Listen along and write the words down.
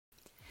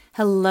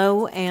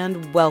Hello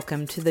and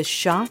welcome to the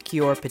Shock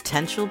Your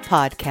Potential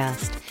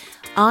podcast.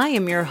 I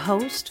am your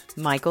host,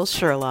 Michael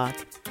Sherlock.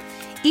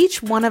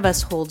 Each one of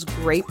us holds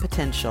great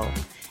potential,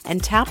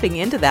 and tapping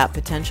into that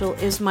potential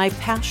is my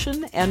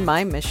passion and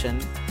my mission.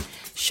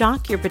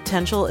 Shock Your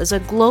Potential is a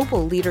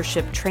global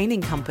leadership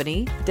training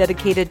company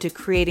dedicated to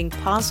creating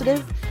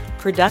positive,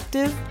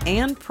 productive,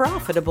 and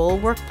profitable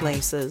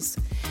workplaces.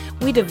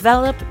 We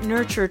develop,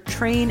 nurture,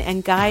 train,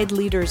 and guide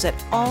leaders at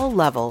all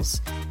levels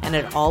and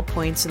at all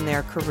points in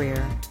their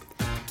career.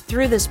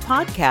 Through this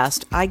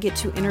podcast, I get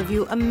to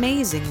interview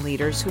amazing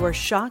leaders who are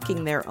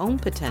shocking their own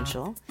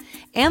potential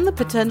and the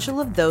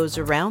potential of those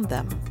around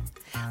them.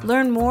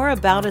 Learn more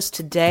about us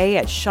today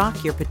at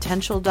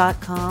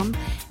shockyourpotential.com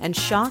and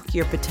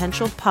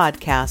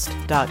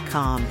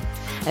shockyourpotentialpodcast.com.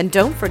 And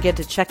don't forget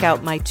to check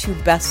out my 2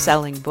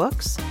 best-selling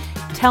books,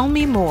 Tell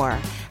Me More,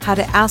 How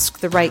to Ask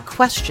the Right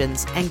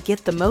Questions and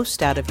Get the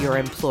Most Out of Your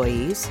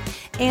Employees,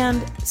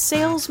 and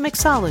Sales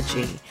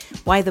Mixology,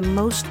 Why the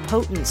Most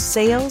Potent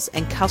Sales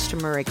and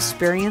Customer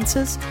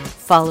Experiences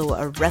Follow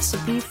a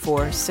Recipe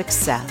for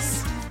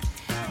Success.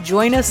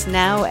 Join us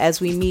now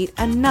as we meet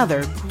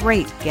another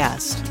great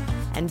guest.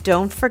 And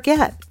don't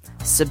forget,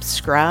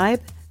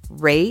 subscribe,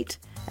 rate,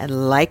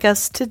 and like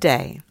us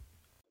today.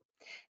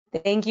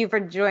 Thank you for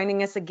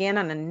joining us again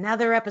on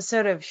another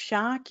episode of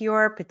Shock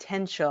Your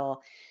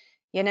Potential.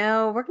 You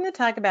know, we're going to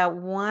talk about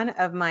one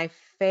of my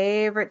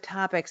favorite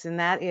topics,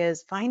 and that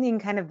is finding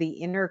kind of the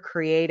inner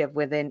creative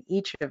within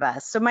each of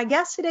us. So my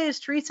guest today is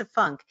Teresa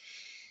Funk.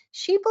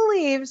 She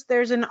believes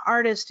there's an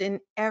artist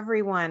in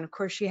everyone. Of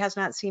course, she has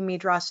not seen me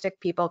draw stick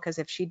people, because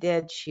if she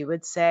did, she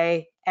would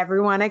say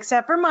everyone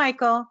except for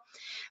Michael.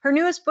 Her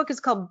newest book is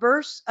called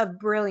Bursts of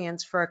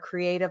Brilliance for a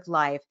Creative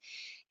Life.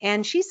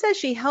 And she says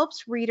she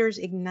helps readers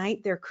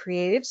ignite their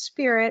creative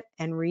spirit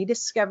and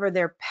rediscover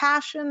their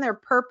passion, their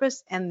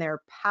purpose, and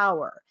their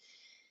power.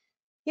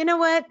 You know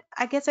what?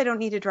 I guess I don't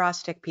need to draw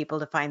stick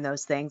people to find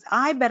those things.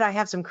 I bet I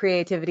have some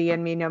creativity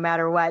in me no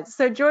matter what.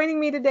 So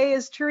joining me today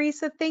is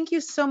Teresa. Thank you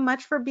so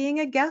much for being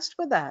a guest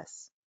with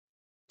us.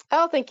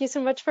 Oh, thank you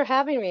so much for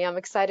having me. I'm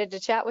excited to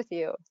chat with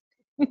you.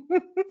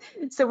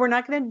 So we're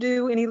not going to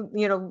do any,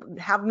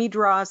 have me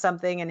draw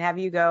something and have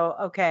you go,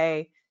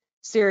 okay,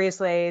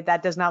 seriously,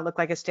 that does not look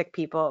like a stick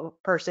people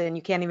person.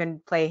 You can't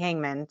even play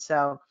hangman.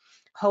 So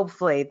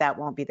hopefully that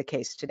won't be the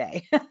case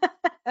today.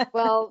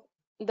 Well,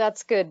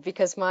 that's good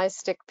because my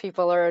stick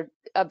people are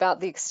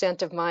about the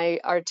extent of my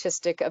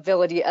artistic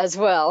ability as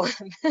well.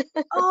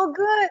 Oh,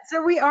 good.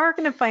 So we are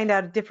going to find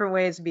out different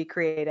ways to be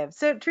creative.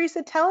 So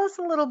Teresa, tell us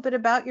a little bit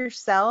about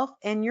yourself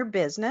and your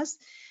business,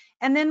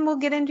 and then we'll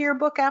get into your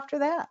book after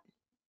that.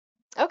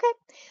 Okay.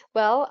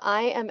 Well,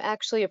 I am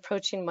actually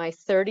approaching my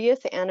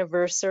 30th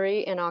anniversary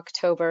in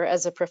October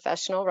as a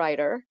professional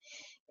writer.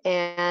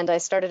 And I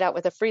started out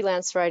with a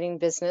freelance writing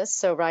business,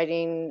 so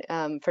writing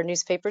for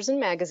newspapers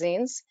and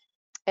magazines.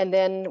 And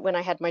then when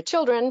I had my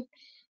children,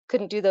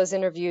 couldn't do those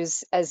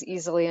interviews as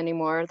easily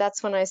anymore.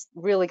 That's when I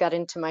really got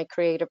into my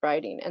creative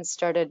writing and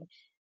started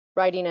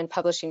writing and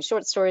publishing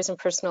short stories and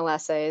personal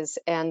essays,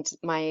 and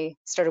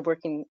started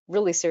working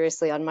really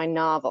seriously on my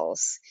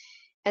novels.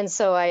 And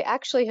so I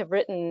actually have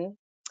written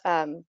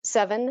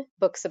 7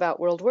 books about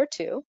World War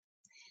II,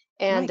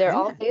 and My they're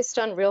all goodness. based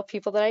on real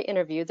people that I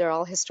interviewed. They're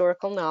all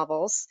historical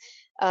novels.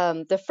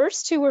 The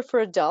first 2 were for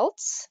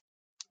adults,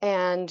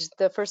 and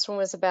the first one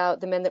was about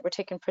the men that were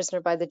taken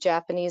prisoner by the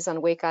Japanese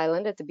on Wake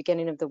Island at the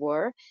beginning of the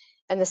war.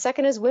 And the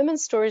second is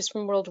women's stories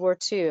from World War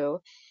II.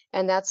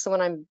 And that's the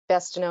one I'm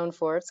best known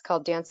for. It's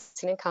called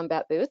Dancing in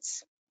Combat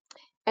Boots.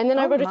 And then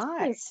I Oh wrote a my.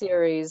 children's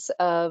series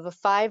of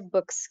 5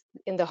 books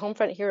in the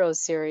Homefront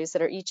Heroes series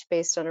that are each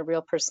based on a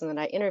real person that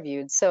I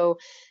interviewed. So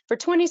for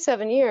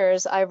 27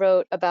 years, I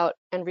wrote about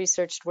and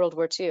researched World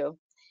War II.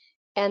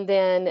 And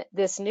then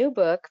this new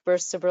book,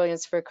 Bursts of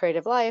Brilliance for a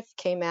Creative Life,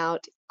 came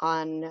out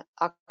in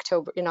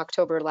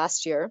October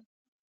last year.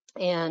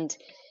 And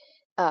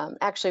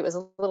actually, it was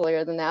a little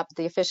earlier than that, but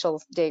the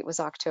official date was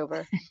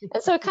October.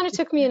 And so it kind of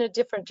took me in a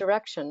different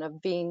direction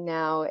of being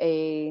now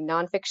a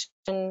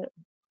nonfiction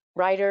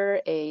writer,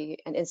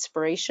 an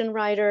inspiration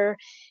writer.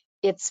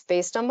 It's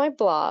based on my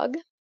blog,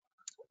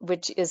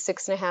 which is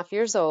 6.5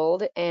 years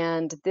old.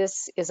 And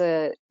this is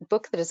a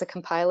book that is a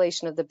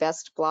compilation of the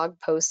best blog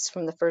posts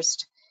from the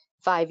first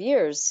 5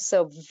 years.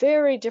 So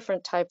very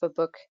different type of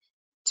book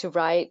to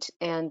write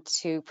and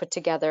to put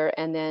together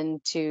and then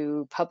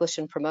to publish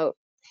and promote.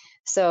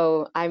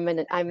 So I'm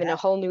in a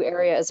whole new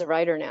area as a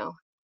writer now.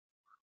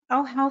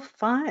 Oh, how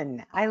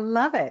fun. I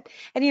love it.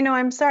 And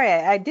I'm sorry,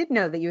 I did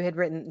know that you had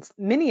written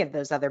many of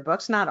those other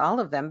books, not all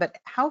of them, but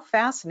how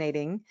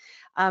fascinating.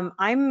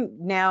 I'm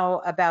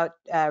now about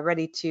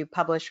ready to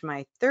publish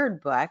my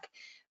 3rd book.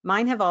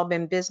 Mine have all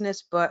been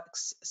business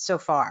books so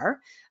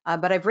far,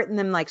 but I've written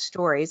them like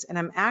stories. And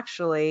I'm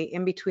actually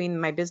in between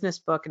my business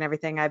book and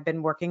everything, I've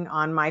been working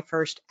on my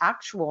first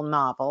actual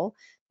novel,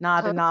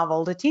 not a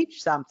novel to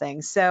teach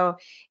something. So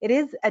it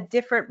is a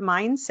different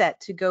mindset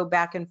to go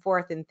back and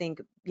forth and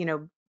think,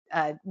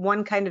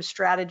 one kind of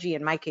strategy,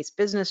 in my case,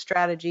 business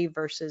strategy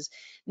versus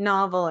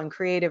novel and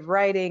creative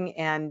writing.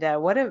 And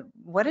what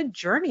a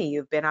journey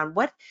you've been on.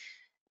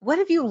 What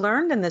have you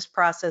learned in this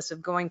process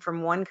of going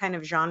from one kind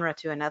of genre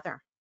to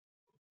another?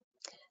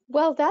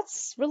 Well,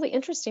 that's really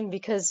interesting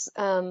because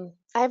I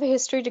have a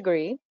history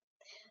degree.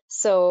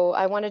 So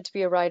I wanted to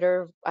be a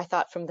writer, I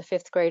thought, from the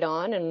fifth grade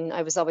on, and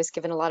I was always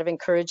given a lot of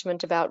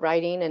encouragement about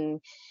writing and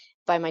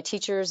by my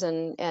teachers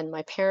and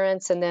my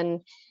parents. And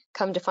then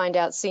come to find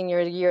out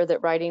senior year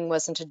that writing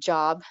wasn't a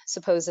job,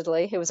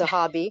 supposedly. It was a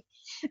hobby.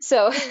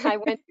 So I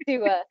went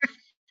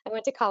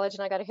to college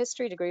and I got a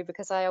history degree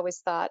because I always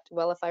thought,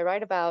 well, if I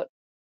write about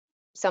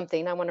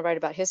something, I want to write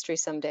about history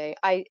someday.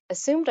 I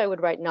assumed I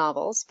would write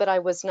novels, but I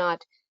was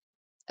not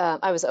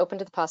I was open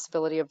to the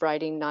possibility of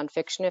writing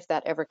nonfiction if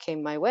that ever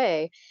came my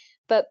way.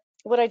 But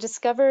what I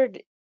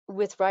discovered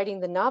with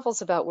writing the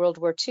novels about World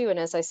War II, and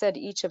as I said,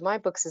 each of my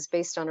books is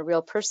based on a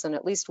real person,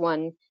 at least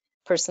one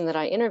person that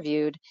I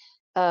interviewed,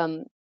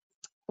 um,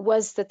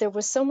 was that there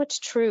was so much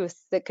truth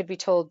that could be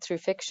told through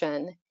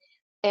fiction.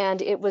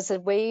 And it was a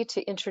way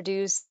to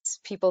introduce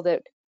people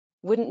that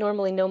wouldn't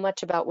normally know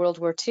much about World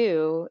War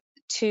II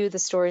to the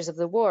stories of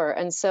the war.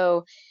 And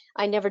so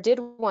I never did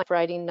want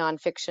writing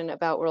nonfiction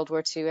about World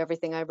War II.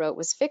 Everything I wrote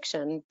was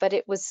fiction, but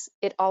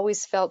it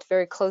always felt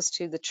very close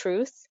to the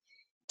truth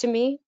to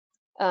me,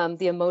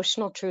 the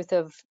emotional truth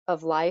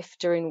of life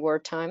during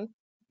wartime.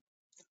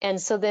 And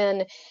so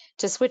then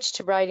to switch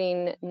to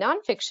writing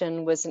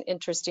nonfiction was an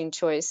interesting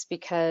choice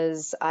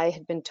because I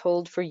had been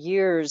told for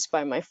years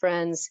by my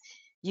friends,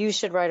 you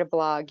should write a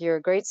blog. You're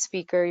a great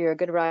speaker. You're a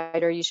good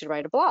writer. You should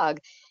write a blog.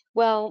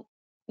 Well,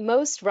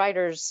 most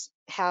writers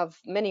have,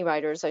 many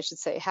writers, I should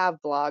say,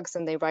 have blogs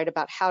and they write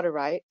about how to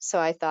write. So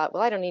I thought,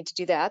 well, I don't need to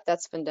do that.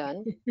 That's been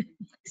done.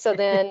 So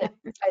then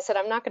I said,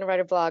 I'm not going to write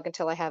a blog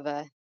until I have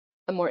a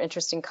more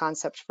interesting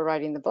concept for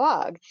writing the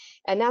blog.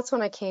 And that's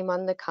when I came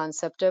on the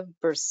concept of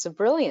bursts of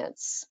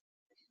brilliance,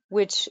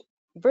 which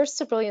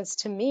bursts of brilliance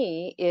to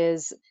me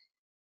is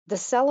the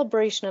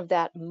celebration of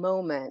that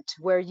moment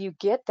where you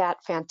get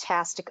that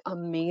fantastic,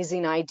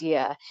 amazing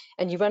idea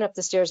and you run up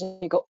the stairs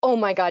and you go, oh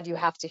my God, you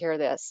have to hear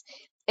this.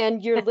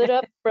 And you're lit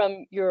up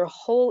from your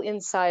whole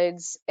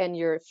insides and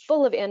you're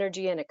full of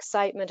energy and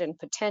excitement and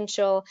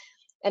potential.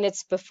 And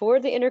it's before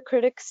the inner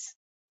critics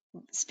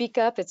speak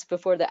up, it's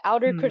before the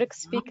outer Hmm.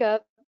 critics speak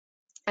up,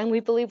 and we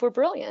believe we're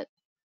brilliant.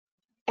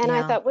 And I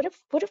Yeah. thought, what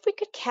if we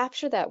could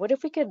capture that? What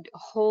if we could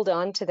hold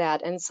on to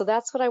that? And so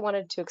that's what I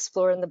wanted to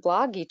explore in the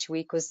blog each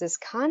week was this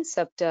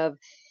concept of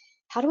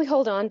how do we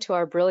hold on to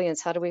our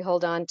brilliance? How do we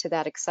hold on to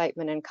that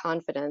excitement and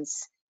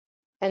confidence?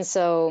 And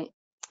so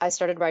I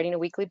started writing a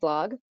weekly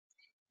blog.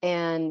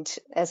 And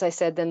as I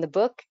said, then the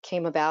book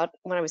came about.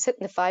 When I was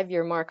hitting the 5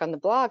 year mark on the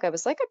blog, I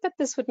was like, I bet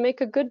this would make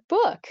a good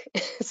book.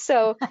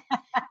 So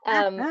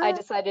I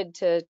decided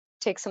to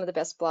take some of the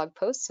best blog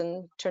posts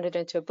and turn it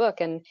into a book.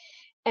 And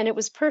it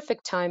was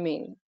perfect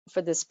timing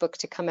for this book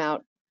to come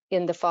out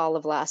in the fall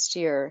of last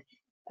year.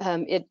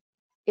 It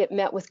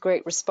met with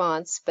great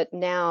response, but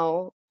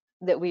now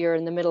that we are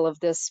in the middle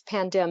of this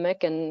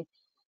pandemic and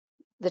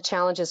the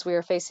challenges we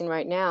are facing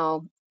right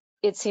now,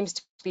 it seems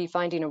to be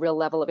finding a real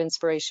level of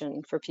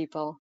inspiration for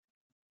people.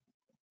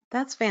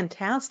 That's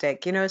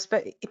fantastic.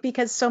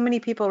 Because so many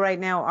people right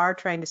now are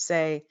trying to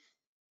say,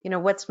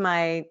 what's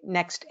my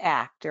next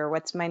act or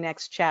what's my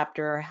next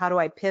chapter or how do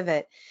I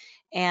pivot?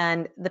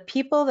 And the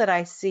people that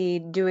I see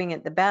doing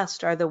it the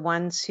best are the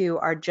ones who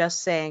are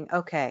just saying,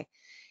 okay,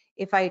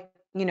 if I,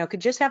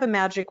 could just have a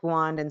magic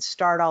wand and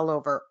start all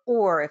over,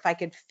 or if I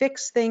could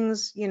fix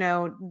things,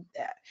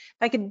 if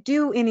I could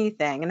do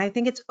anything. And I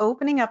think it's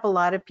opening up a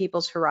lot of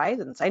people's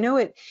horizons. I know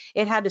it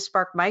had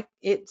to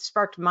it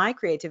sparked my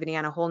creativity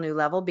on a whole new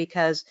level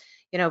because,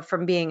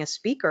 from being a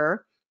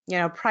speaker,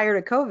 prior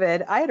to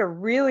COVID, I had a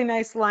really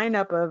nice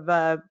lineup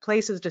of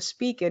places to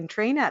speak and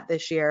train at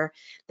this year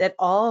that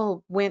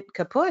all went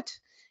kaput.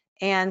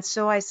 And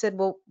so I said,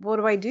 well, what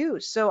do I do?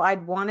 So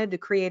I'd wanted to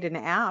create an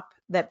app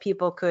that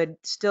people could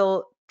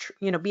still,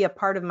 be a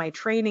part of my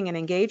training and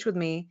engage with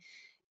me.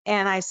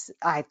 And I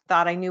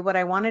thought I knew what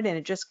I wanted, and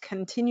it just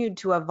continued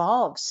to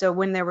evolve. So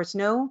when there was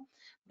no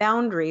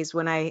boundaries,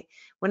 when I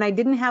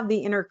didn't have the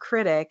inner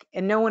critic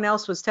and no one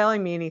else was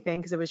telling me anything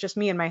because it was just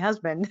me and my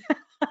husband,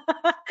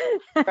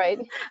 Right?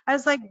 I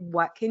was like,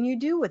 what can you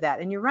do with that?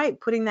 And you're right,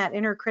 putting that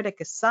inner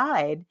critic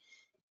aside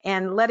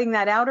and letting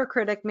that outer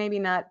critic maybe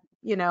not,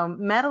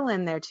 meddle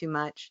in there too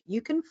much,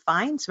 you can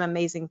find some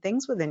amazing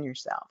things within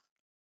yourself.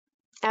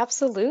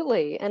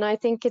 Absolutely. And I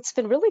think it's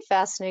been really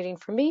fascinating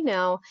for me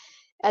now.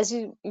 As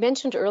you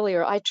mentioned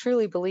earlier, I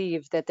truly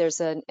believe that there's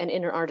an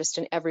inner artist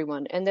in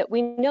everyone, and that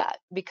we know that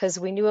because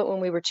we knew it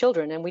when we were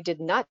children and we did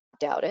not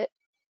doubt it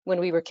when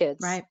we were kids.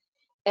 Right.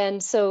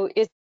 And so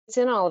it's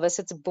in all of us,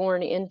 it's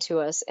born into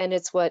us, and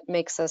it's what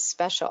makes us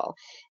special.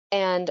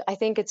 And I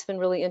think it's been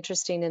really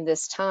interesting in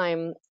this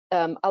time.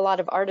 A lot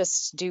of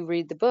artists do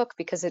read the book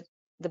because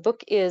the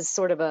book is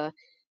sort of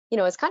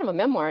it's kind of a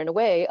memoir in a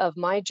way of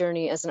my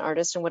journey as an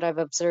artist and what I've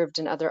observed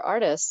in other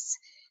artists.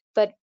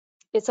 But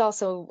it's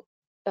also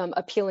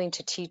appealing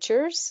to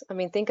teachers. I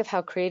mean, think of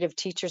how creative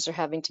teachers are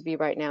having to be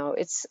right now.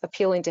 It's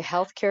appealing to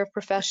healthcare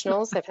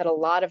professionals. I've had a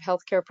lot of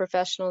healthcare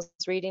professionals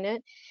reading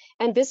it,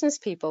 and business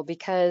people,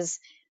 because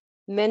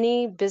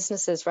many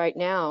businesses right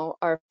now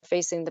are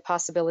facing the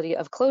possibility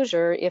of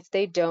closure if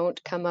they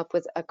don't come up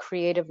with a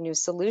creative new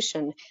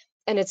solution.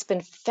 And it's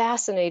been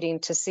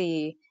fascinating to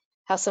see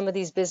how some of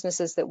these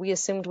businesses that we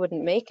assumed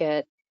wouldn't make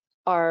it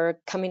are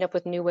coming up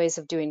with new ways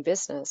of doing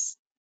business.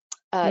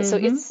 So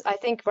Mm-hmm. I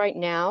think right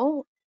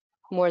now,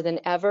 more than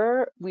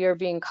ever, we are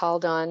being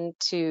called on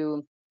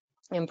to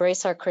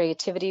embrace our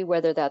creativity,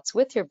 whether that's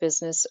with your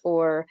business,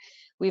 or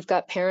we've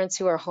got parents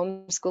who are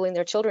homeschooling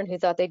their children who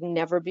thought they'd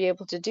never be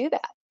able to do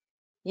that.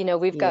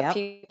 We've got Yep.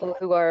 people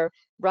who are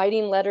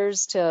writing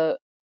letters to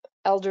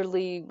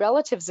elderly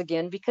relatives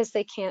again because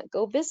they can't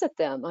go visit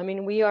them. I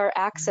mean, we are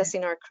Right.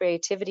 accessing our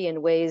creativity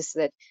in ways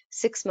that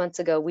 6 months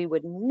ago we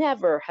would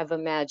never have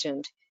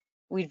imagined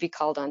we'd be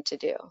called on to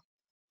do.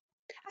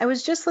 I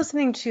was just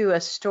listening to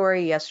a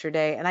story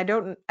yesterday, and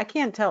I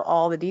can't tell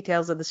all the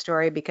details of the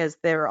story because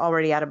they're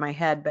already out of my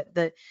head, but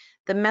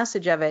the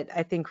message of it,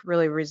 I think,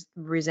 really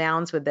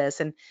resounds with this.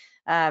 And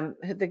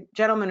the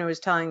gentleman who was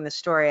telling the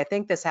story, I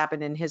think this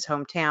happened in his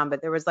hometown,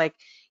 but there was like,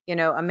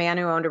 a man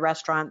who owned a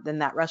restaurant, then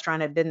that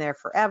restaurant had been there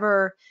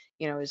forever,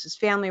 it was his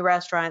family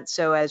restaurant.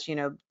 So as,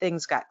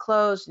 things got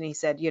closed, and he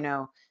said,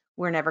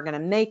 we're never going to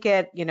make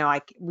it,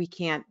 we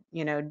can't,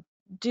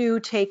 do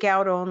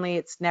takeout only,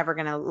 it's never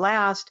going to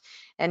last.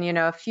 And,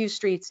 a few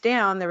streets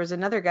down, there was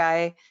another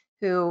guy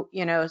who,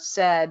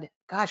 said,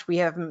 gosh, we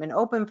haven't been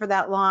open for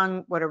that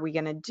long. What are we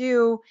going to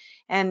do?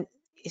 And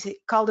he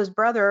called his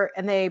brother,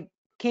 and they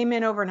came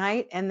in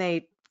overnight and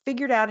they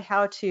figured out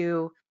how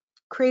to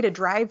create a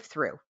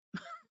drive-through.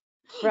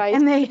 Right?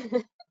 And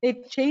they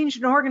changed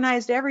and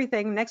organized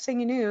everything. Next thing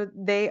you knew,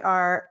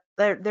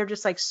 they're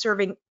just like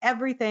serving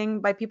everything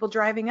by people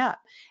driving up.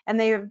 And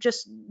they have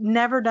just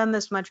never done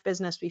this much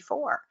business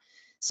before.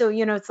 So,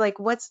 it's like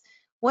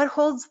what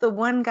holds the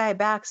one guy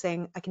back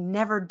saying, I can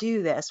never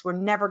do this, we're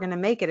never going to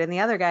make it. And the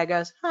other guy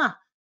goes,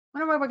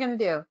 wonder what we're going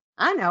to do.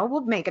 I know,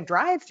 we'll make a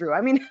drive-through.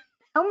 I mean,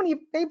 how many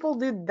people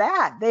do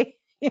that?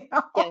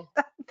 Yeah,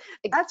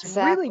 That's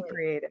really exactly.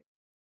 creative.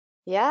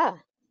 Yeah.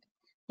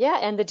 Yeah,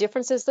 and the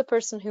difference is the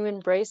person who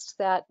embraced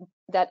that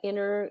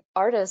inner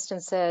artist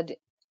and said,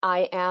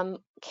 I am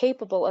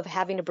capable of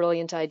having a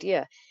brilliant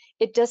idea.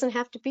 It doesn't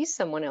have to be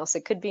someone else.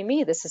 It could be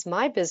me. This is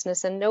my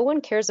business, and no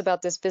one cares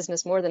about this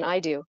business more than I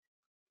do.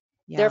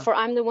 Yeah. Therefore,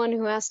 I'm the one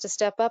who has to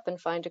step up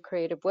and find a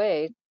creative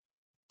way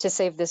to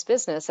save this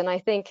business. And I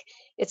think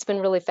it's been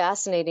really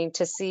fascinating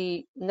to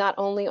see not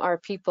only are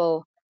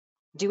people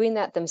doing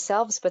that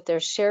themselves, but they're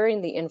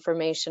sharing the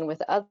information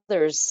with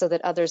others so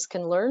that others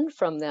can learn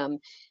from them,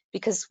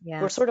 because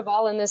we're Yes. sort of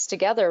all in this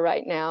together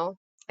right now.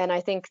 And I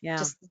think Yeah.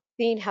 just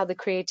seeing how the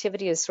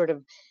creativity is sort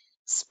of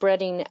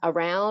spreading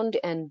around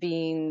and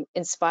being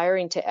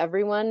inspiring to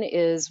everyone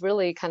is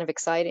really kind of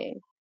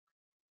exciting.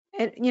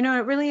 It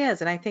really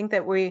is. And I think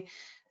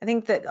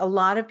that a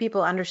lot of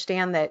people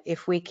understand that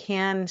if we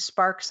can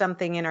spark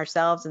something in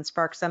ourselves and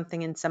spark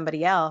something in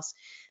somebody else,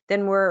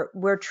 then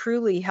we're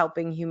truly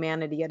helping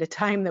humanity at a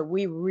time that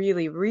we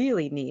really,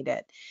 really need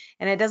it.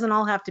 And it doesn't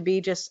all have to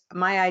be just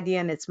my idea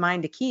and it's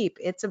mine to keep.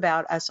 It's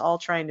about us all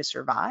trying to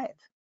survive.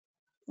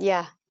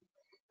 Yeah.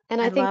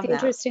 And I I think love the that.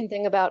 interesting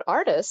thing about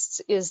artists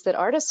is that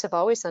artists have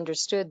always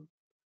understood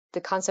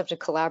the concept of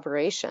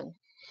collaboration.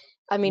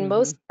 I mean, Hmm.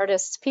 most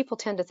artists, people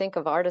tend to think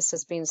of artists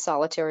as being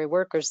solitary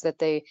workers, that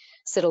they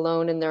sit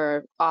alone in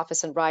their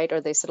office and write,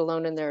 or they sit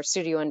alone in their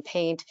studio and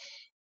paint.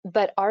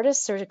 But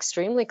artists are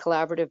extremely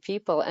collaborative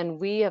people, and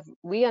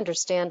we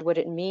understand what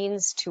it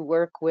means to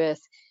work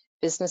with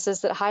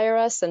businesses that hire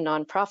us, and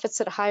nonprofits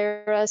that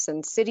hire us,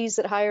 and cities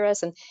that hire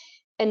us,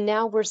 and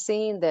now we're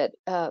seeing that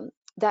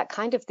that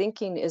kind of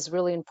thinking is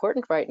really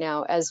important right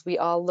now as we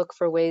all look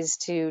for ways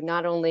to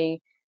not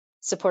only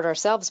support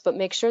ourselves, but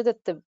make sure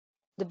that the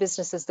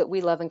businesses that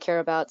we love and care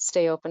about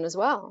stay open as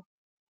well.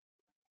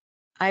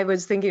 I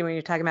was thinking when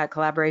you're talking about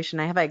collaboration,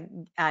 I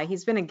have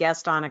he's been a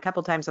guest on a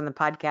couple times on the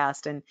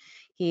podcast, and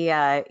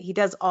he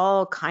does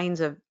all kinds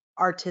of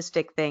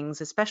artistic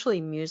things,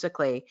 especially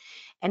musically.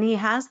 And he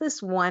has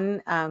this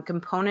one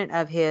component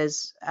of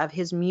his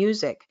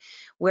music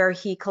where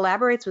he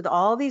collaborates with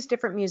all these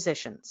different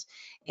musicians,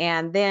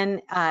 and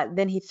then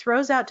he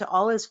throws out to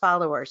all his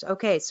followers,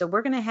 okay, so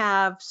we're going to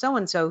have so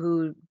and so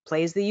who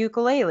plays the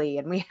ukulele,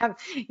 and we have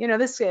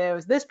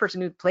this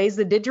person who plays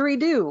the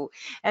didgeridoo,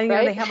 and they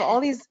Right? have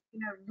all these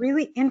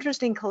really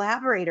interesting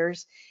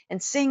collaborators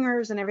and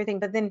singers and everything.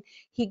 But then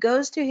he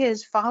goes to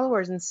his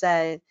followers and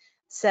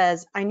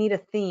says, I need a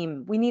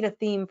theme. We need a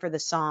theme for the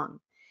song.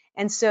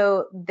 And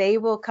so they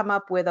will come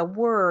up with a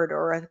word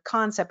or a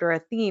concept or a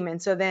theme.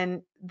 And so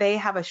then they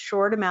have a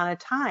short amount of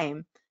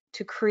time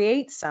to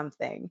create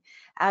something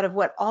out of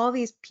what all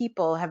these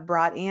people have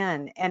brought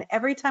in. And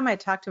every time I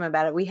talk to him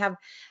about it, we have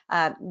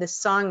this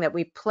song that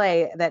we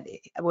play that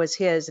was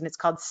his, and it's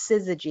called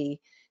Syzygy,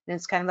 and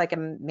it's kind of like a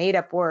made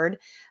up word.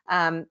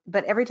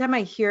 But every time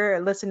I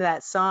listen to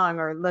that song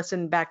or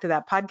listen back to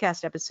that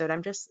podcast episode,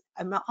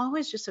 I'm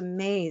always just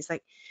amazed.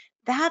 Like,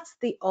 that's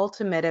the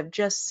ultimate of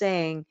just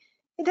saying,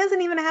 it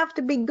doesn't even have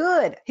to be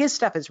good. His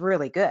stuff is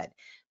really good,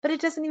 but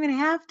it doesn't even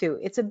have to.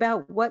 It's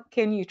about what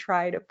can you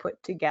try to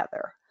put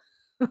together.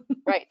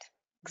 Right.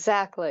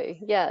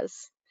 Exactly.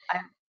 Yes.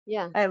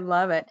 Yeah. I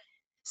love it.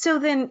 So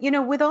then,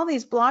 with all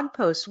these blog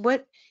posts,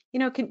 what,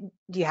 do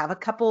you have a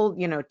couple,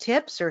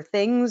 tips or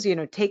things,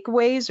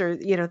 takeaways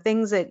or,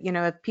 things that,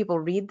 if people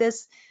read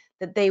this,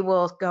 that they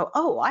will go,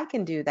 oh, I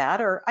can do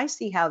that, or I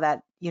see how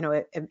that,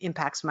 it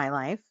impacts my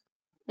life.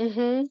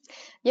 hmm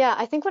Yeah,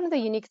 I think one of the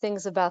unique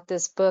things about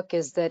this book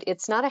is that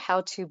it's not a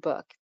how-to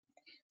book.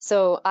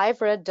 So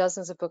I've read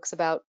dozens of books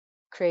about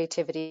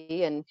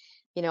creativity and,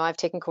 I've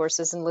taken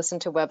courses and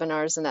listened to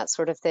webinars and that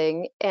sort of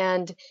thing.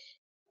 And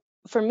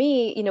for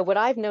me, what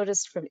I've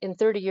noticed from in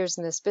 30 years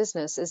in this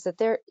business is that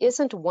there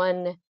isn't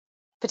one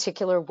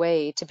particular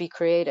way to be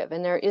creative,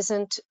 and there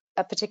isn't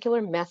a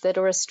particular method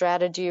or a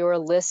strategy or a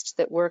list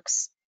that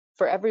works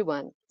for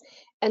everyone.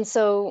 And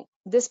so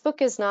this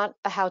book is not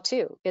a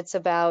how-to. It's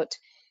about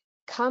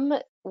come,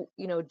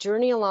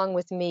 journey along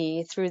with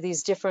me through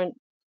these different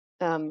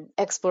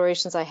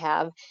explorations I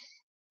have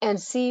and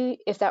see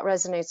if that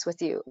resonates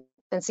with you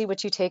and see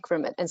what you take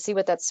from it and see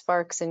what that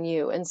sparks in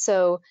you. And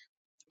so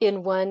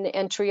in one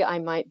entry, I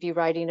might be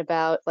writing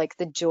about like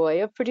the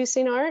joy of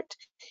producing art.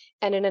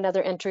 And in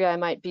another entry, I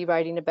might be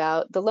writing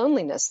about the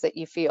loneliness that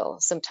you feel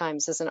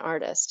sometimes as an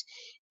artist.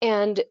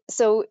 And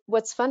so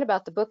what's fun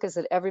about the book is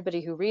that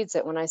everybody who reads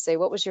it, when I say,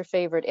 what was your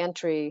favorite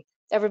entry?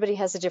 Everybody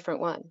has a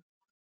different one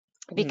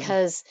Mm.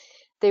 because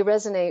they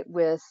resonate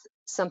with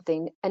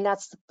something. And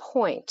that's the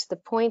point. The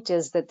point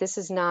is that this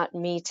is not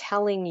me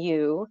telling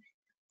you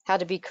how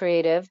to be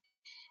creative.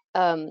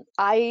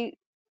 I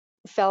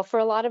fell for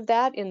a lot of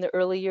that in the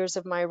early years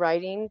of my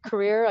writing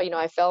career.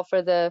 I fell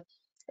for the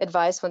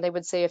advice when they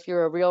would say, if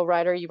you're a real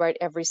writer, you write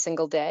every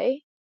single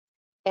day.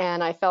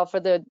 And I fell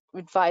for the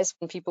advice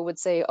when people would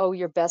say, oh,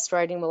 your best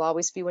writing will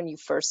always be when you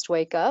first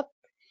wake up.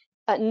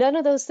 None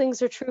of those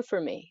things are true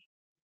for me.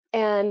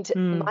 And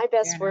Mm. my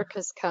best Yeah. work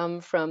has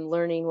come from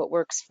learning what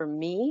works for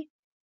me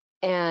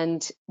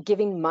and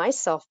giving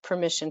myself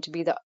permission to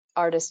be the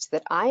artist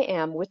that I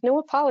am with no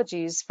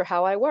apologies for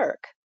how I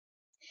work.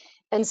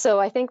 And so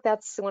I think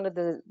that's one of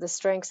the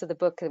strengths of the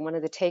book, and one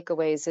of the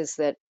takeaways is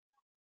that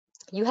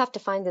you have to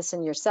find this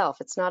in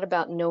yourself. It's not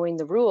about knowing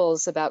the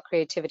rules about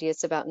creativity,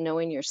 it's about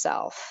knowing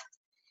yourself.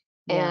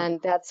 Yeah.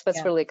 And that's what's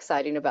Yeah. really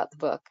exciting about the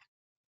book.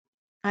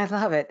 I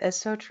love it. That's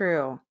so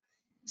true.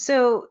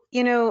 So,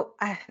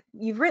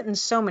 you've written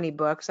so many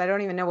books. I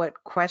don't even know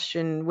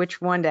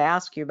which one to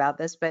ask you about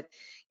this, but,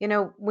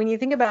 when you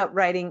think about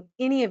writing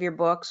any of your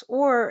books,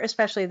 or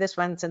especially this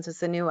one, since it's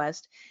the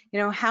newest,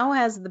 how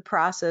has the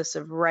process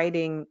of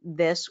writing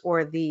this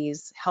or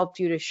these helped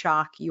you to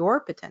shock your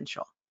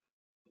potential?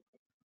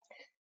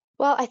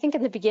 Well, I think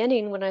in the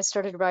beginning, when I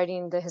started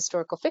writing the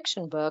historical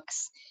fiction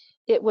books,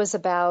 it was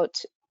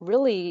about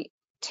really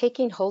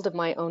taking hold of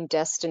my own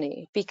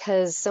destiny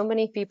because so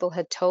many people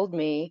had told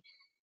me,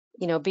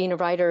 being a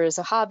writer is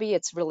a hobby.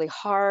 It's really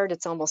hard.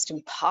 It's almost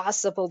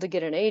impossible to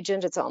get an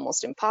agent. It's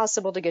almost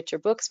impossible to get your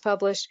books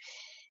published.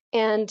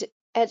 And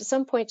at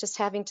some point, just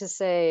having to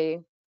say,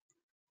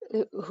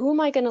 who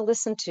am I going to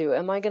listen to?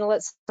 Am I going to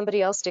let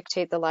somebody else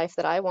dictate the life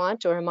that I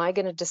want, or am I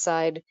going to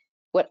decide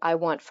what I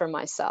want for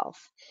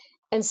myself?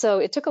 And so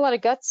it took a lot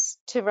of guts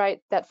to write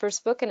that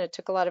first book, and it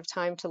took a lot of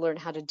time to learn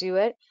how to do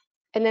it.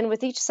 And then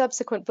with each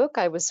subsequent book,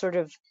 I was sort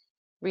of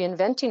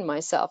reinventing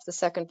myself. The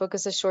second book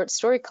is a short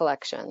story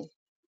collection.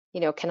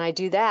 Can I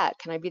do that?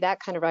 Can I be that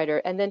kind of writer?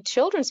 And then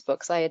children's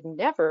books. I had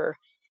never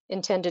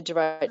intended to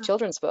write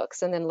children's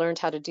books and then learned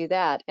how to do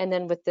that. And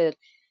then with the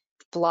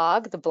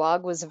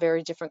blog was a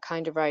very different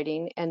kind of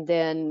writing. And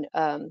then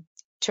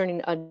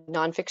turning a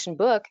nonfiction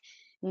book,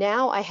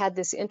 now I had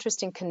this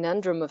interesting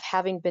conundrum of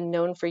having been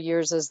known for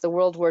years as the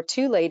World War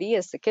II lady,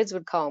 as the kids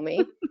would call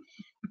me.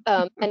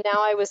 And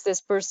now I was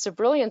this bursts of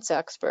brilliance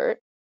expert.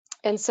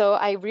 And so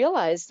I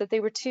realized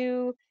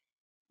that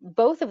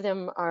both of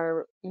them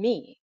are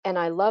me and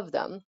I love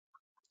them,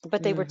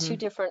 but they were two Hmm.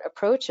 different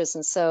approaches.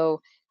 And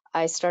so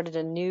I started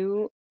a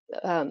new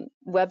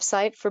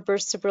website for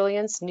Bursts of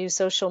Brilliance, new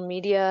social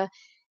media,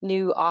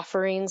 new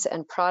offerings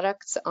and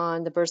products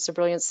on the Bursts of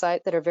Brilliance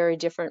site that are very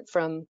different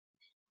from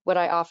what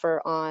I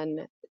offer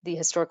on the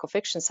historical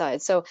fiction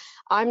side. So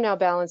I'm now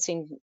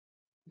balancing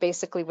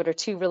basically what are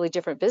two really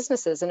different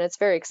businesses, and it's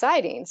very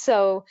exciting.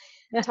 So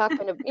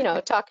talking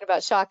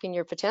about shocking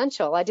your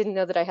potential, I didn't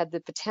know that I had the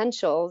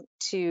potential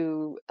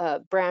to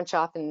branch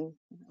off in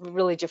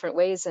really different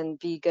ways and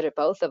be good at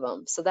both of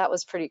them. So that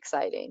was pretty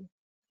exciting.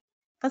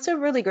 That's a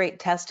really great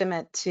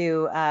testament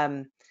to,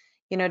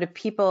 to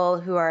people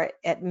who are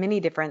at many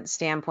different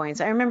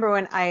standpoints. I remember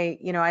when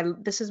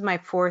this is my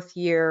fourth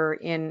year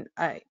in,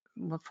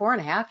 well,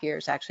 4.5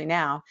 years actually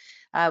now,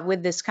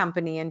 with this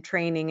company and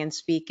training and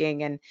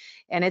speaking, and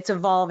it's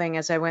evolving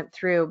as I went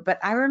through. But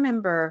I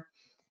remember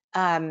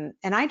and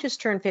I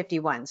just turned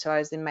 51, so I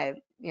was in my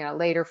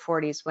later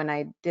 40s when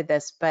I did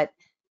this. But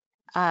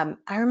I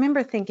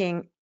remember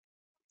thinking,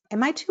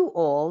 am I too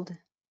old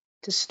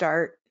to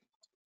start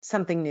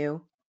something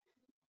new?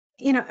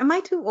 Am I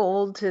too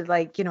old to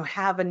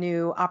have a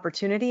new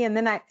opportunity? And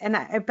then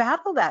I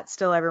battle that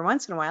still every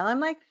once in a while. I'm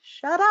like,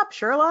 shut up,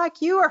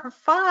 Sherlock, you are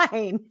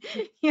fine.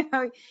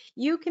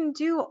 You can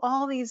do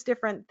all these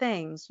different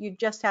things. You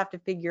just have to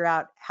figure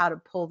out how to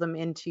pull them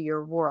into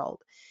your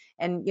world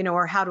and,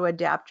 or how to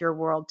adapt your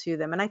world to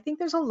them. And I think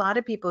there's a lot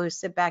of people who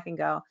sit back and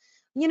go,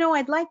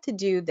 I'd like to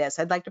do this.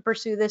 I'd like to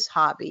pursue this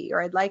hobby,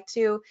 or I'd like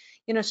to,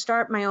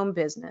 start my own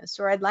business,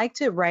 or I'd like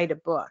to write a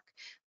book.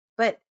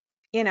 But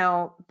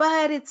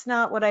but it's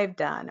not what I've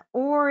done,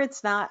 or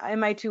it's not,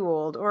 am I too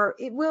old, or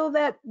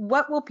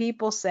what will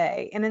people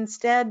say? And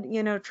instead,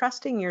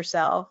 trusting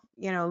yourself,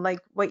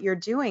 like what you're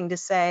doing, to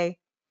say,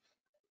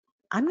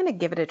 I'm going to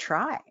give it a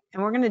try,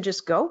 and we're going to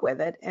just go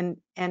with it and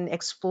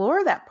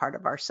explore that part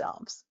of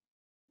ourselves.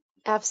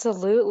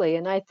 Absolutely.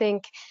 And I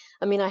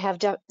mean, I have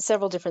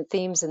several different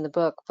themes in the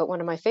book, but one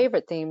of my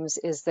favorite themes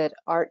is that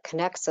art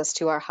connects us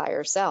to our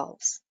higher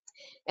selves.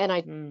 And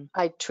Mm.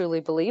 I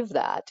truly believe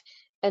that.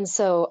 And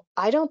so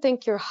I don't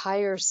think your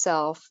higher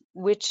self,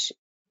 which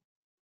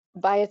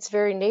by its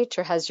very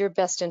nature has your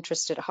best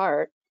interest at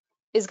heart,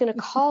 is going to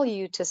call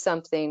you to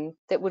something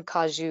that would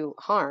cause you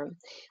harm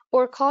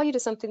or call you to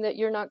something that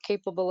you're not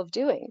capable of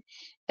doing.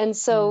 And Mm.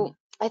 so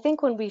I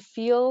think when we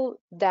feel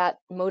that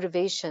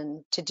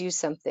motivation to do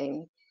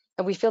something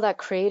and we feel that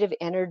creative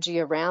energy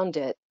around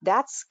it,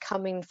 that's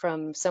coming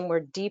from somewhere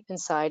deep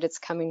inside. It's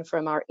coming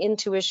from our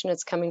intuition,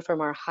 it's coming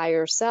from our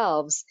higher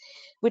selves,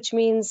 which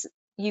means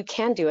you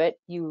can do it.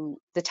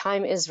 The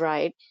time is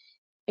right.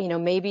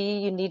 Maybe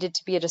you needed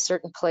to be at a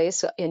certain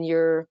place in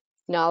your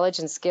knowledge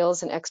and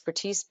skills and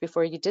expertise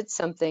before you did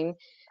something.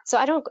 So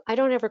I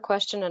don't ever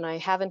question, and I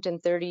haven't in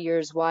 30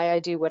 years, why I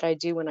do what I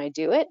do when I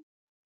do it.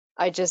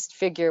 I just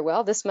figure,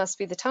 well, this must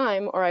be the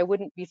time, or I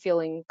wouldn't be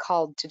feeling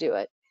called to do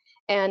it.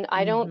 And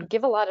I Hmm. don't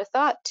give a lot of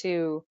thought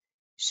to,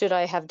 should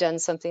I have done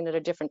something at a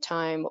different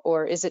time,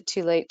 or is it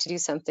too late to do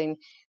something?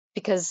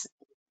 Because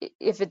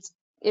if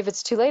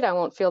it's too late, I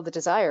won't feel the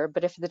desire.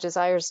 But if the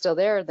desire is still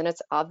there, then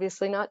it's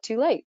obviously not too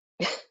late.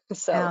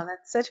 So Oh,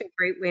 that's such a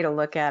great way to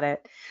look at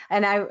it.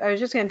 And I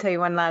was just going to tell you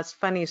one last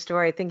funny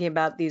story thinking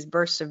about these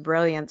bursts of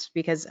brilliance,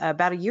 because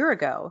about a year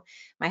ago,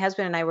 my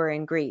husband and I were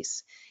in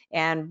Greece,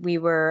 and we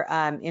were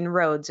in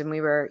Rhodes, and we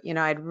were,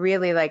 I'd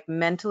really like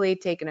mentally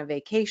taken a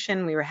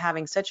vacation. We were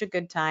having such a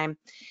good time.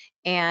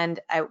 And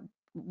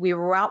we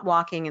were out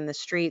walking in the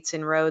streets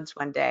in Rhodes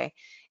one day,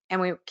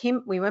 and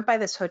we went by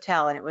this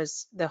hotel, and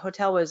the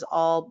hotel was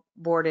all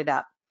boarded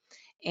up,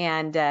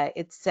 and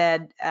it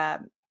said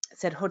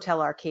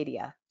Hotel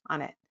Arcadia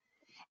on it.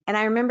 And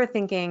I remember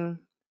thinking,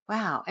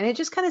 wow. And it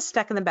just kind of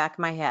stuck in the back of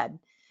my head.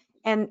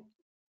 And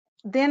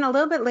then a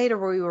little bit later,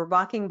 we were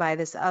walking by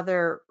this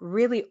other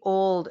really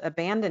old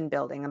abandoned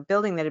building, a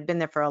building that had been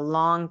there for a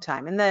long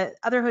time. And the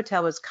other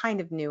hotel was kind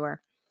of newer.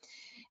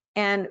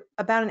 And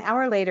about an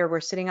hour later,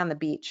 we're sitting on the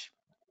beach,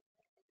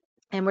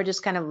 and we're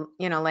just kind of,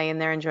 laying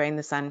there enjoying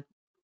the sun.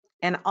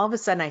 And all of a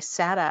sudden, I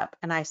sat up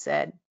and I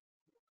said,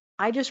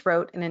 I just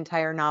wrote an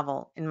entire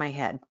novel in my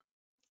head.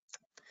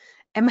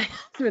 And my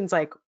husband's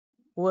like,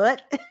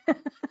 what?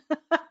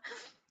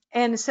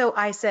 And so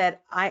I said,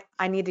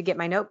 I need to get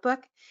my notebook,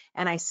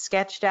 and I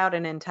sketched out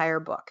an entire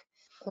book.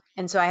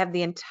 And so I have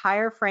the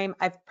entire frame.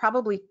 I've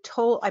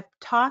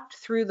talked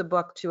through the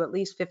book to at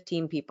least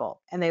 15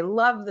 people, and they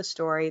love the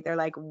story. They're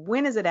like,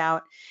 when is it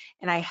out?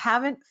 And I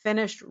haven't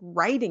finished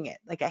writing it.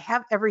 Like, I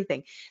have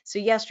everything. So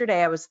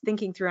yesterday I was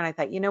thinking through, and I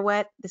thought, you know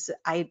what?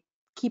 I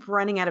keep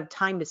running out of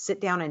time to sit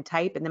down and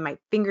type, and then my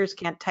fingers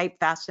can't type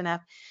fast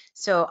enough.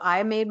 So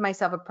I made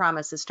myself a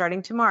promise that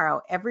starting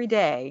tomorrow, every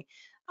day,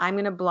 I'm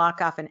going to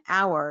block off an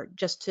hour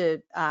just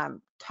to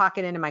talk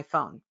it into my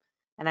phone,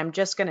 and I'm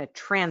just going to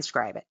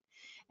transcribe it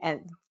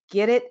and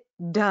get it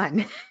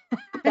done.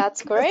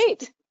 that's Because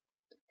great.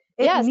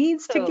 it Yes,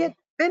 needs to so get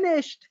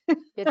finished.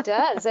 it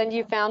does. And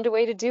you found a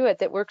way to do it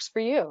that works for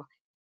you.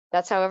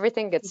 That's how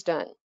everything gets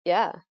done.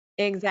 Yeah,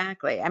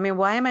 Exactly. I mean,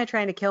 why am I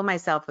trying to kill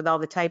myself with all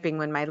the typing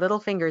when my little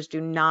fingers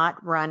do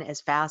not run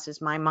as fast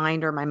as my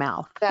mind or my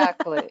mouth?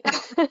 exactly.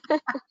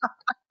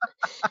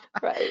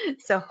 Right.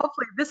 So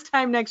hopefully this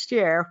time next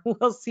year,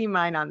 we'll see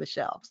mine on the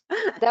shelves.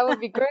 That would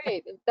be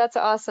great. That's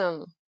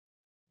awesome.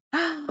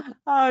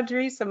 Oh,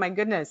 Teresa, my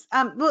goodness.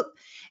 Well,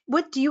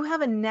 what do you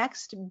have a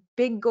next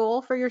big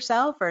goal for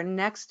yourself, or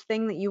next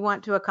thing that you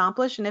want to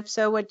accomplish? And if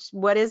so,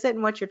 what is it,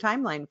 and what's your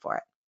timeline for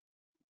it?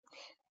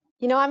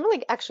 I'm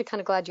really actually kind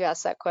of glad you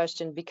asked that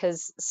question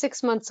because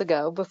 6 months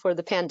ago, before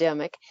the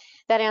pandemic,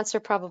 that answer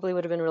probably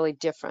would have been really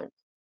different.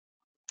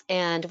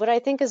 And what I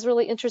think is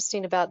really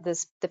interesting about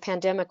the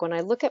pandemic, when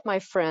I look at my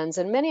friends,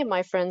 and many of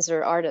my friends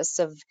are artists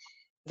of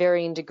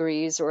varying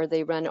degrees, or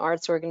they run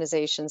arts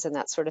organizations and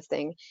that sort of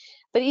thing.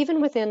 But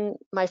even within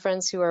my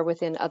friends who are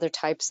within other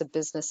types of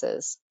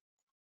businesses,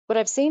 what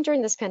I've seen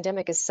during this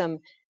pandemic is some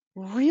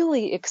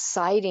really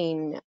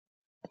exciting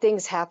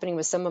things happening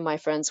with some of my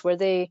friends where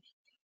they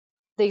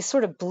they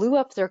sort of blew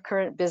up their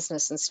current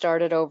business and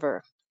started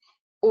over,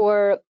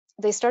 or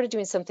they started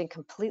doing something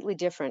completely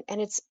different.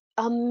 And it's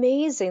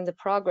amazing the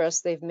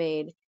progress they've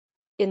made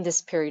in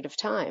this period of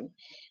time.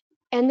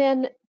 And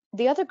then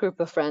the other group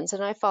of friends,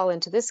 and I fall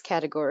into this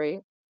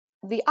category,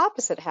 the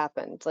opposite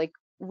happened. Like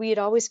we had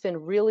always been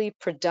really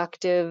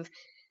productive,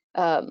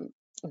 um,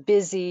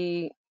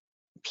 busy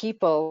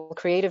people,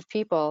 creative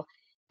people,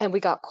 and we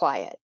got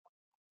quiet.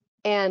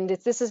 And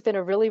this has been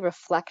a really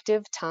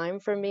reflective time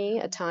for me,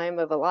 a time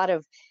of a lot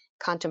of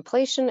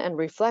contemplation and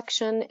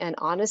reflection and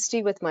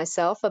honesty with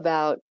myself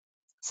about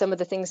some of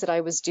the things that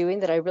I was doing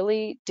that I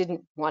really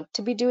didn't want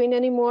to be doing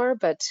anymore,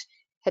 but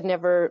had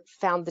never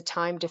found the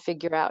time to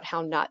figure out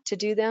how not to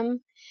do them.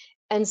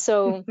 And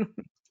so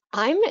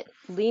I'm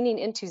leaning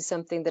into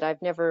something that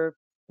I've never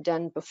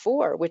done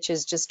before, which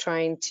is just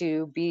trying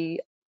to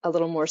be a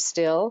little more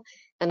still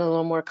and a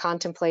little more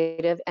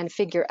contemplative and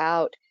figure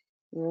out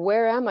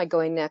where am I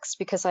going next?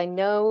 Because I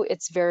know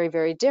it's very,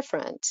 very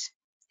different.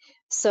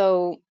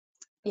 So,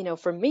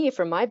 for me,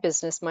 for my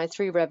business, my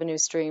three revenue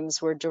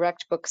streams were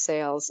direct book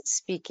sales,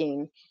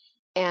 speaking,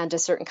 and a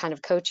certain kind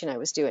of coaching I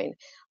was doing.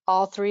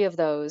 All three of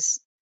those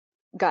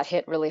got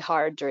hit really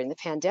hard during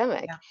the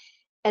pandemic. Yeah.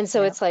 And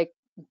so Yeah. it's like,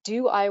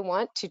 do I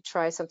want to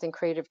try something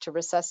creative to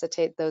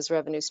resuscitate those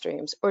revenue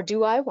streams, or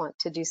do I want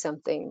to do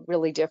something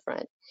really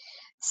different?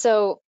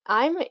 So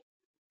I'm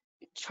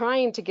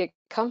trying to get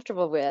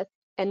comfortable with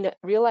and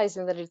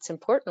realizing that it's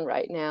important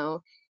right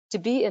now to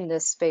be in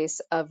this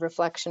space of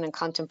reflection and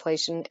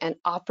contemplation and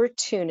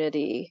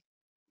opportunity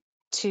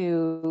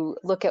to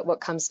look at what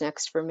comes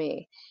next for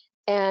me.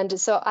 And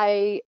so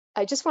I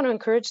just want to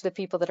encourage the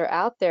people that are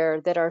out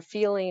there that are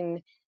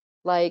feeling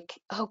like,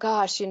 oh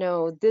gosh,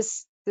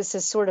 this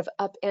has sort of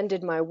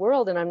upended my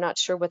world and I'm not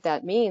sure what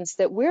that means,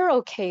 that we're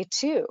okay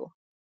too.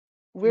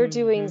 We're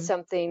doing Hmm.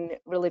 something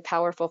really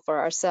powerful for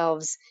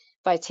ourselves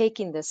by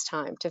taking this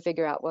time to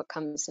figure out what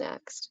comes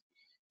next.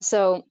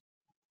 So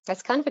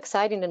that's kind of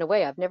exciting in a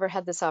way. I've never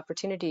had this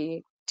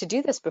opportunity to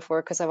do this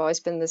before because I've always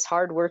been this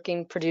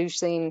hardworking,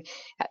 producing,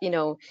 you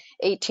know,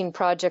 18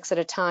 projects at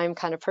a time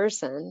kind of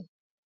person.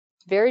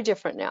 Very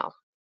different now.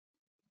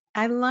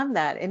 I love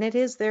that. And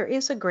there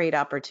is a great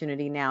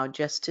opportunity now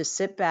just to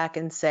sit back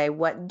and say,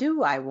 what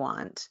do I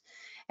want?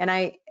 And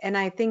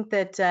I think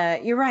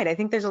that you're right. I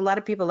think there's a lot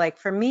of people like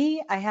for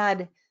me, I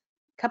had a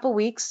couple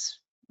weeks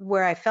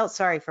where I felt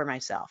sorry for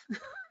myself. Like,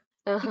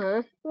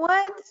 Uh-huh.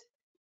 what?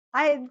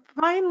 I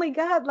finally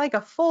got like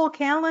a full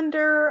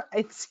calendar.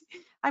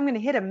 I'm going to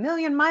hit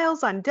 1,000,000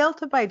 miles on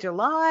Delta by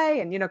July.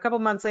 And, a couple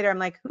months later, I'm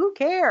like, who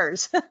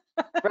cares?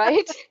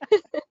 Right?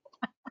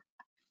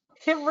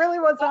 It really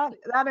was not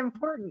that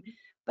important.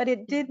 But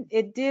it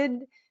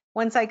did,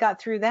 once I got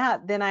through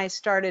that, then I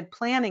started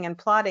planning and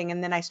plotting,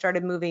 and then I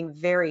started moving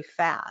very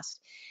fast.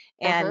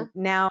 Uh-huh. And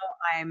now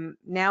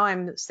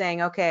I'm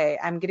saying, okay,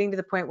 I'm getting to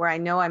the point where I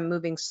know I'm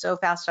moving so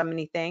fast on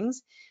many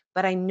things,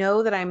 but I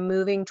know that I'm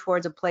moving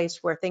towards a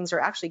place where things are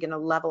actually going to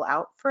level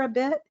out for a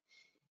bit.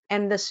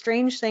 And the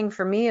strange thing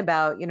for me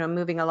about,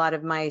 moving a lot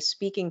of my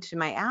speaking to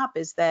my app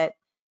is that,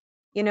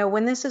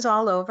 when this is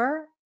all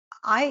over,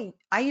 I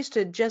used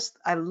to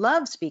I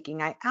love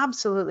speaking. I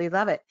absolutely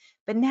love it.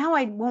 But now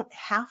I won't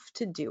have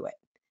to do it.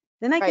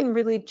 Then I Right. can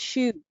really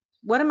choose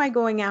what am I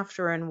going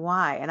after and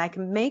why, and I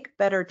can make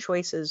better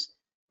choices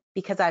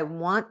because I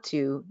want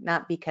to,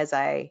 not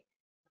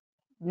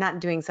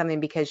doing something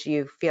because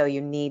you feel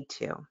you need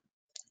to.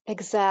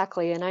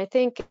 Exactly. And I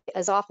think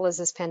as awful as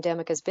this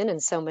pandemic has been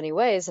in so many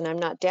ways, and I'm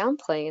not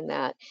downplaying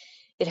that,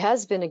 it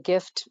has been a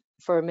gift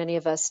for many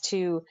of us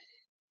to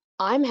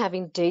I'm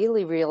having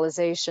daily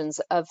realizations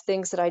of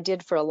things that I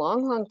did for a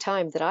long, long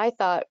time that I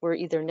thought were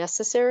either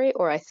necessary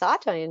or I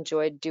thought I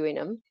enjoyed doing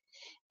them.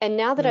 And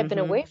now that I've been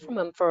Hmm. away from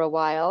them for a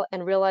while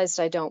and realized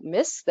I don't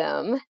miss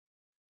them,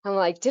 I'm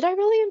like, did I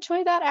really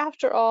enjoy that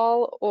after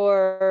all?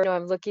 Or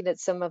I'm looking at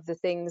some of the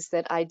things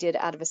that I did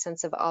out of a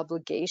sense of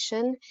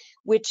obligation,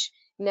 which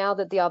now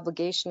that the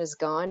obligation is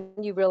gone,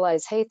 you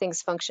realize, hey,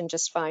 things function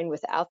just fine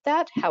without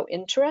that. How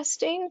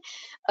interesting.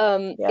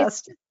 It's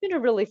Yes. just been a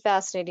really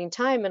fascinating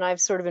time, and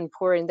I've sort of been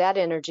pouring that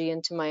energy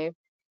into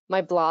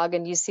my blog,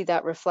 and you see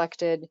that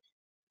reflected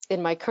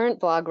in my current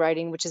blog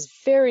writing, which is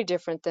very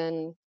different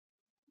than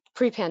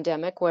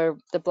pre-pandemic, where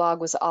the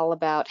blog was all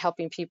about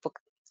helping people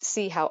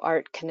see how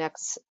art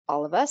connects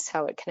all of us,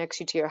 how it connects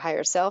you to your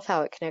higher self,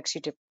 how it connects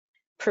you to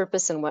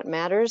purpose and what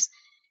matters.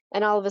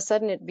 And all of a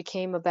sudden, it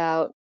became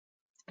about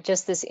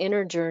just this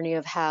inner journey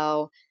of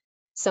how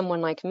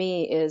someone like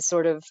me is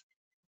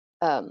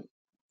um,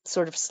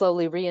 sort of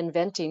slowly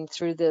reinventing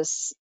through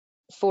this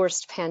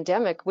forced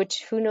pandemic,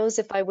 which who knows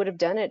if I would have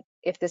done it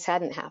if this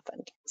hadn't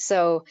happened.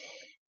 So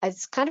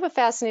it's kind of a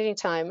fascinating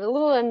time, a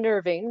little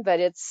unnerving, but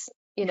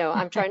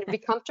I'm trying to be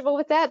comfortable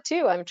with that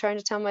too. I'm trying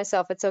to tell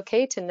myself it's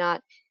okay to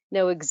not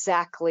know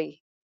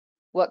exactly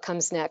what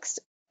comes next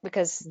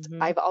because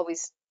Hmm. I've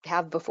always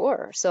have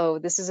before. So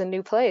this is a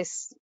new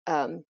place.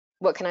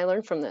 What can I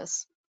learn from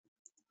this?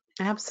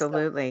 So,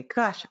 Absolutely.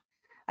 Gosh,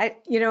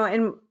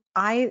 and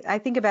I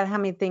think about how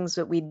many things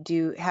that we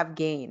do have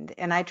gained,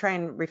 and I try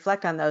and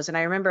reflect on those. And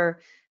I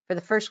remember for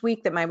the first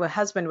week that my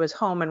husband was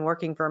home and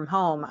working from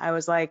home, I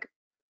was like,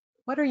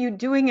 what are you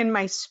doing in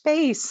my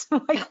space?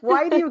 Like,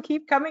 why do you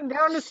keep coming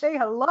down to say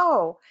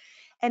hello?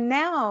 And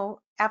now,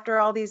 after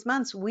all these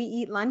months, we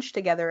eat lunch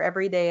together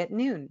every day at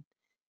noon.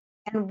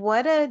 And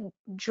what a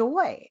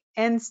joy.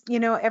 And,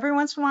 every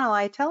once in a while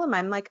I tell him,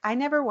 I'm like, I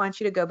never want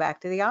you to go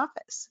back to the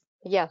office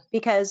Yeah.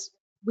 because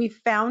we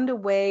found a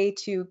way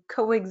to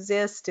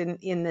coexist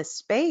in this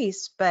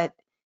space, but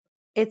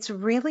it's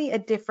really a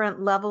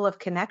different level of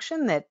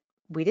connection that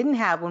we didn't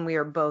have when we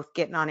were both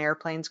getting on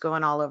airplanes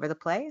going all over the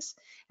place.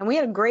 And we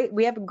have a great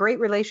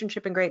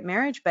relationship and great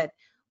marriage, but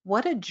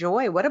what a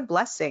joy, what a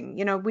blessing.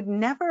 We'd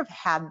never have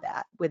had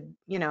that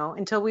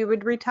until we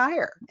would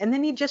retire. And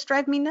then he'd just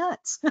drive me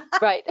nuts.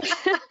 Right.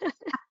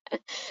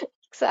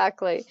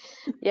 Exactly.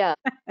 Yeah.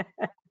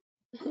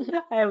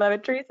 I love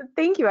it, Teresa.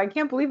 Thank you. I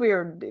can't believe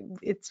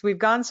we've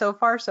gone so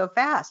far so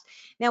fast.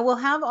 Now we'll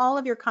have all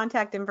of your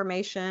contact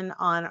information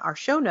on our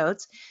show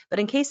notes, but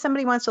in case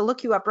somebody wants to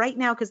look you up right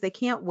now because they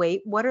can't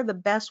wait, what are the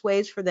best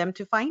ways for them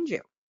to find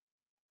you?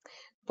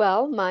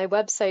 Well, my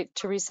website,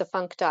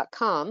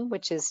 teresafunk.com,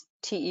 which is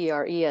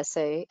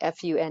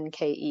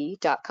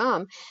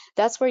TeresaFunke.com,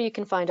 that's where you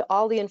can find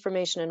all the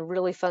information and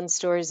really fun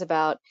stories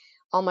about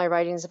all my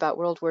writings about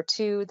World War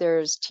II.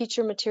 There's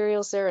teacher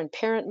materials there and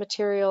parent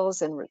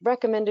materials and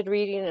recommended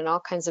reading and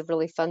all kinds of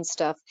really fun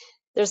stuff.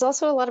 There's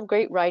also a lot of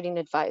great writing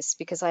advice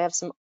because I have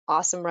some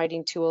awesome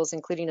writing tools,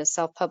 including a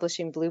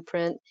self-publishing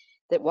blueprint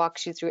that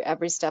walks you through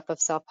every step of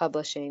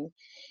self-publishing.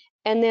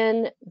 And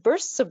then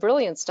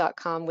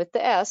burstsofbrilliance.com with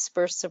the S,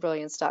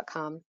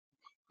 burstsofbrilliance.com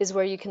is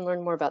where you can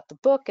learn more about the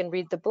book and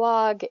read the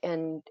blog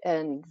and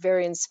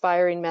very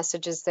inspiring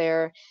messages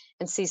there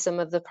and see some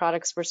of the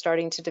products we're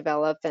starting to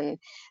develop. And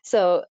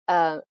so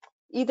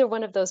either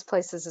one of those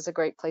places is a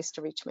great place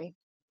to reach me.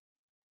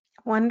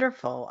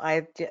 Wonderful.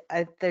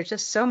 There's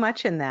just so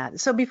much in that.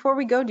 So before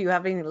we go, do you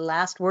have any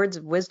last words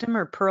of wisdom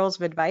or pearls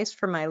of advice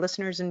for my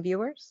listeners and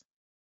viewers?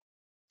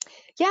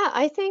 Yeah,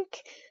 I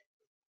think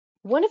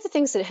one of the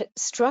things that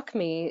struck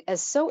me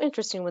as so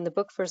interesting when the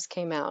book first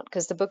came out,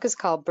 because the book is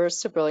called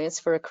Bursts of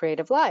Brilliance for a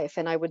Creative Life,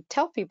 and I would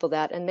tell people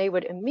that, and they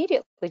would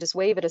immediately just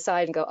wave it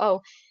aside and go,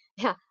 "Oh,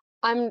 yeah,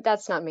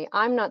 that's not me.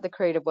 I'm not the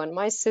creative one.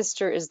 My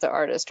sister is the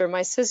artist, or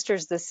my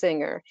sister's the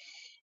singer."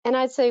 And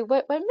I'd say,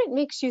 "What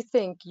makes you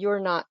think you're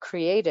not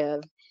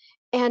creative?"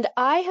 And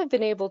I have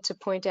been able to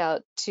point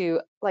out to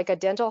like a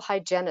dental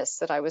hygienist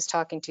that I was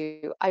talking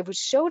to, I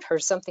showed her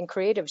something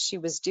creative she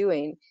was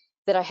doing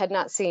that I had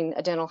not seen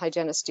a dental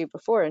hygienist do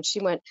before. And she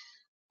went,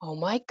 "Oh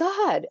my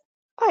God,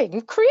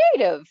 I'm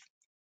creative."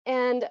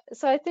 And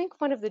so I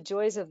think one of the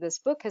joys of this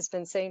book has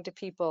been saying to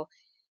people,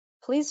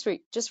 please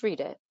just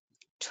read it.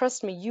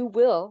 Trust me, you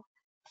will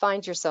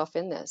find yourself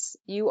in this.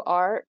 You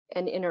are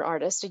an inner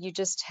artist and you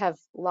just have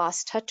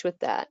lost touch with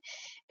that.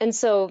 And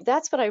so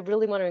that's what I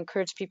really want to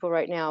encourage people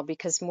right now,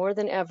 because more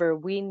than ever,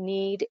 we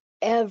need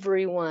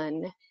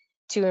everyone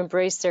to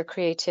embrace their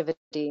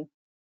creativity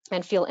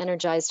and feel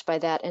energized by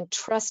that and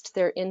trust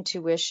their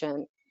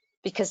intuition,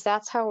 because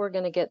that's how we're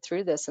going to get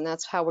through this and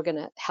that's how we're going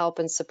to help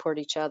and support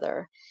each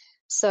other.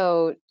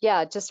 So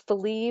yeah, just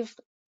believe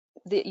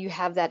that you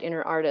have that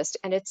inner artist,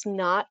 and it's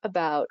not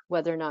about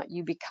whether or not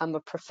you become a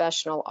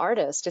professional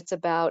artist. It's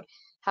about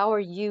how are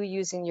you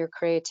using your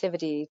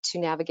creativity to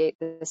navigate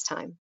this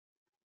time.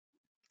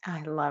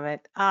 I love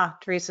it.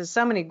 Teresa,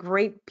 so many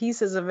great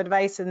pieces of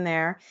advice in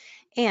there.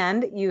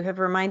 And you have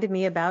reminded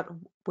me about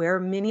where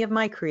many of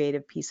my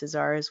creative pieces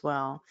are as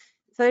well.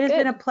 So it has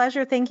been a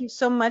pleasure. Thank you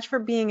so much for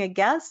being a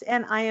guest.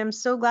 And I am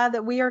so glad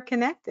that we are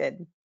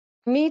connected.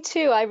 Me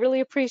too. I really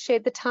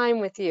appreciate the time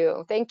with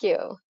you. Thank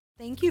you.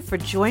 Thank you for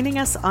joining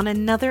us on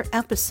another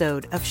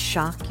episode of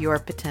Shock Your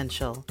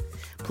Potential.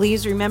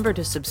 Please remember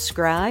to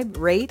subscribe,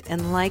 rate,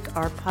 and like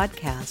our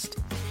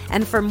podcast.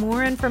 And for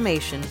more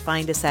information,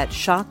 find us at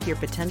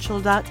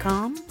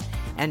shockyourpotential.com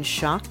and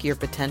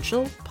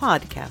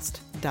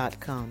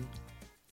shockyourpotentialpodcast.com.